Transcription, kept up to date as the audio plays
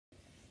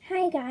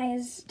Hi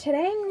guys,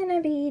 today I'm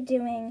going to be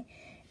doing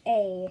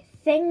a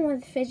thing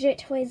with fidget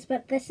toys,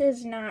 but this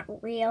is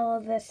not real.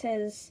 This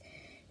is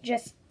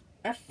just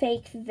a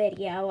fake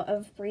video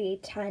of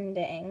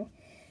pretending.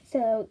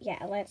 So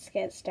yeah, let's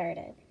get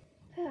started.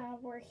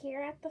 We're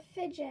here at the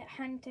fidget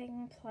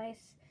hunting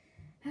place.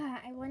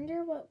 I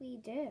wonder what we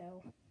do.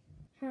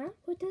 Huh?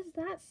 What does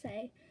that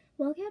say?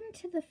 Welcome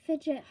to the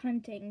fidget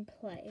hunting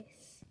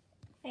place.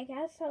 I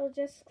guess I'll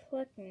just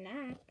click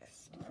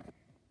next.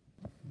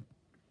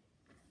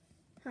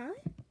 Huh?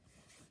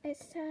 It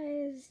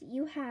says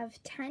you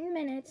have 10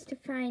 minutes to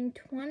find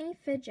 20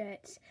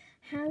 fidgets.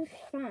 Have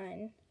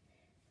fun.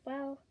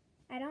 Well,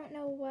 I don't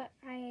know what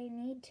I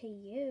need to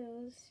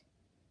use.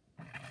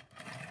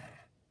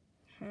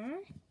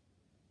 Huh?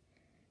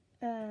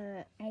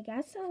 I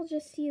guess I'll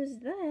just use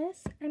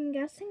this. I'm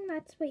guessing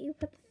that's what you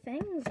put the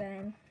things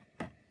in.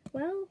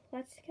 Well,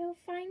 let's go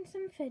find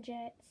some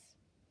fidgets.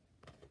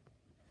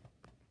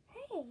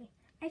 Hey,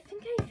 I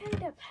think I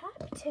found a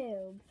pop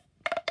tube.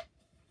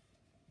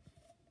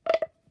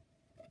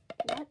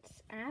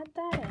 Let's add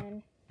that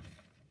in.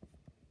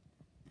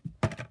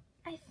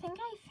 I think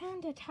I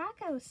found a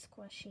taco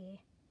squishy.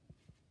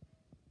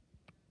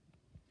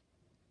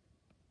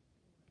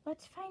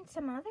 Let's find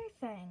some other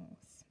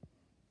things.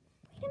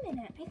 Wait a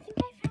minute, I think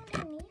I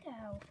found a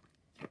Nito.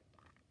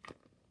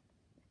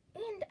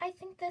 And I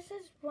think this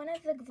is one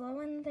of the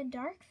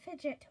glow-in-the-dark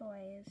fidget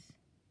toys.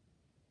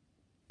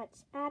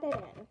 Let's add it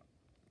in.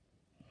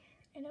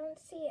 I don't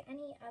see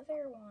any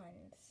other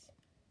ones.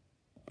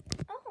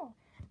 Oh,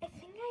 I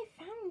think I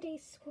found a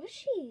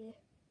squishy.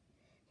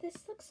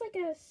 This looks like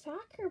a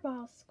soccer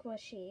ball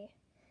squishy.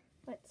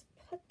 Let's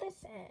put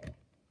this in.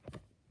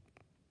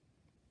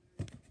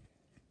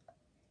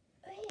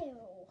 Ew.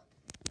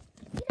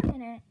 Wait a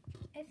minute.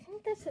 I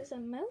think this is a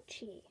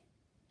mochi.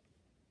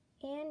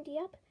 And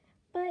yep,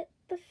 but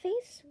the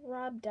face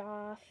rubbed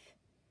off.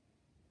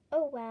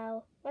 Oh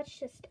well, let's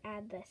just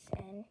add this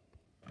in.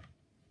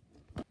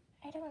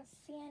 I don't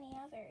see any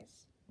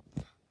others.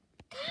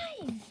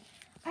 Guys,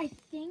 I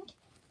think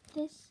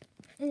this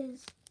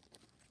is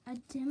a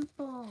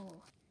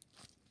dimple.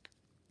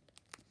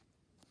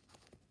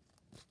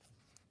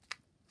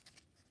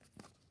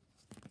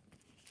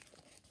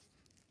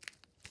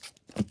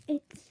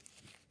 It's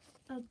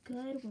a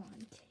good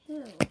one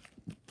too.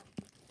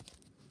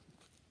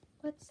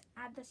 Let's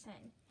add this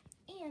in.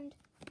 And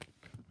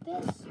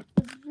this is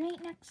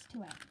right next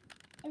to it.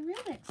 A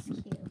Rubik's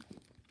Cube.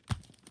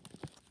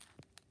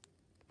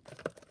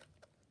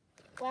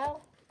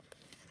 Well,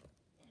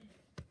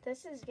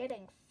 this is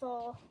getting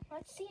full.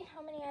 Let's see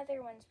how many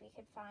other ones we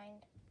could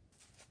find.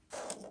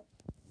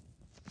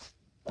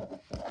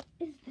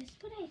 Is this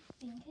what I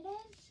think it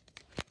is?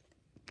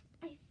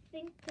 I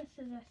think this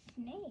is a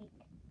snake.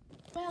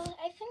 Well,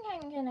 I think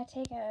I'm gonna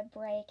take a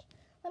break.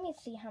 Let me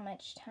see how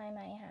much time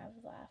I have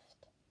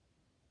left.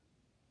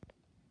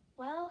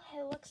 Well,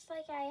 it looks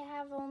like I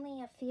have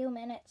only a few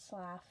minutes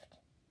left.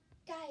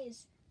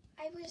 Guys,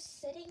 I was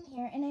sitting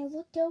here and I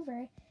looked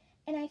over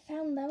and I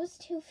found those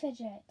two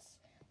fidgets.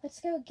 Let's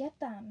go get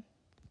them.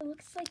 It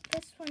looks like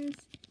this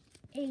one's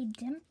a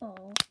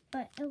dimple,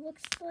 but it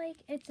looks like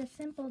it's a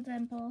simple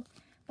dimple,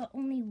 but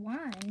only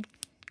one.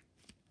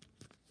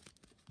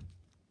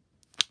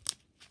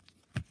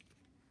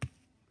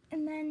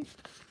 And then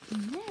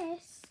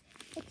this,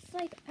 it's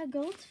like a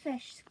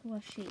goldfish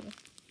squishy.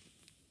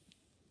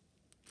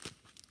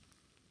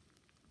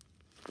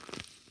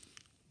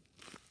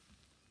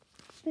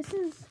 This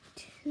is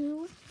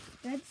two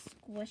red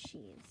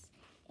squishies.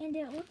 And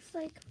it looks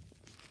like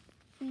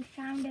we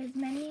found as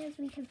many as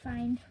we could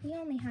find. We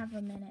only have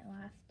a minute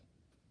left.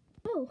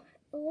 Oh,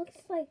 it looks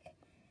like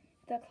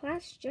the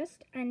class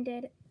just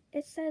ended.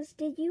 It says,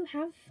 did you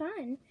have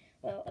fun?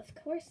 Well, of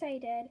course I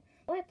did.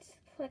 Let's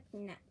click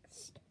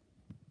next.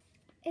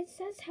 It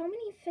says, how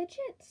many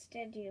fidgets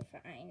did you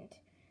find?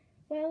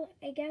 Well,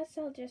 I guess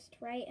I'll just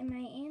write in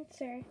my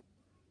answer.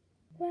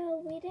 Well,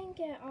 we didn't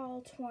get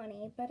all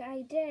 20, but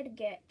I did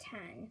get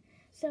 10.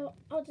 So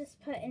I'll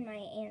just put in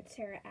my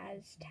answer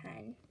as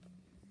 10.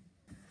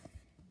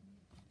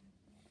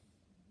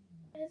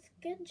 It's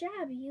good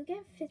job. You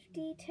get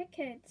 50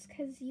 tickets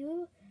because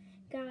you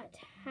got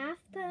half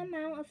the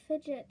amount of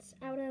fidgets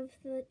out of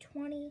the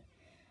 20.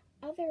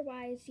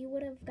 Otherwise, you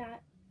would have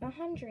got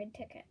 100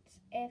 tickets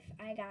if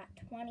I got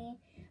 20,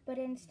 but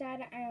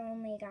instead I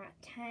only got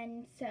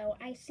 10, so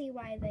I see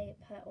why they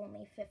put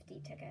only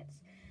 50 tickets.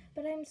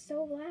 But I'm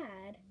so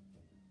glad.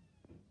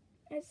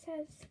 It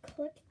says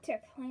click to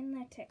claim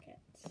the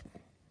tickets.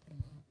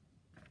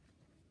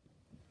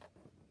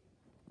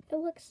 It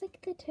looks like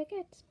the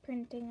ticket's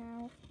printing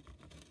out.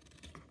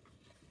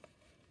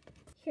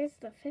 Here's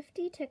the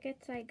 50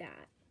 tickets I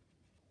got.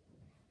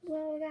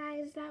 Well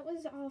guys, that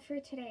was all for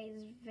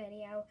today's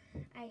video.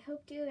 I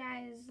hope you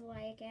guys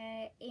like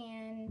it,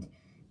 and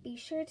be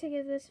sure to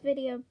give this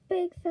video a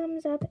big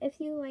thumbs up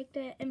if you liked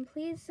it, and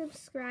please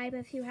subscribe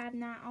if you have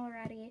not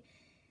already.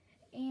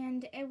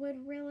 And it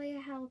would really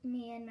help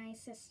me and my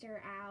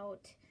sister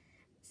out.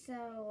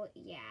 So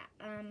yeah,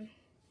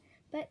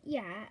 but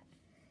yeah,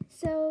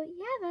 So,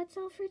 yeah, that's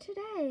all for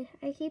today.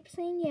 I keep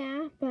saying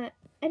yeah, but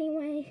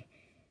anyway,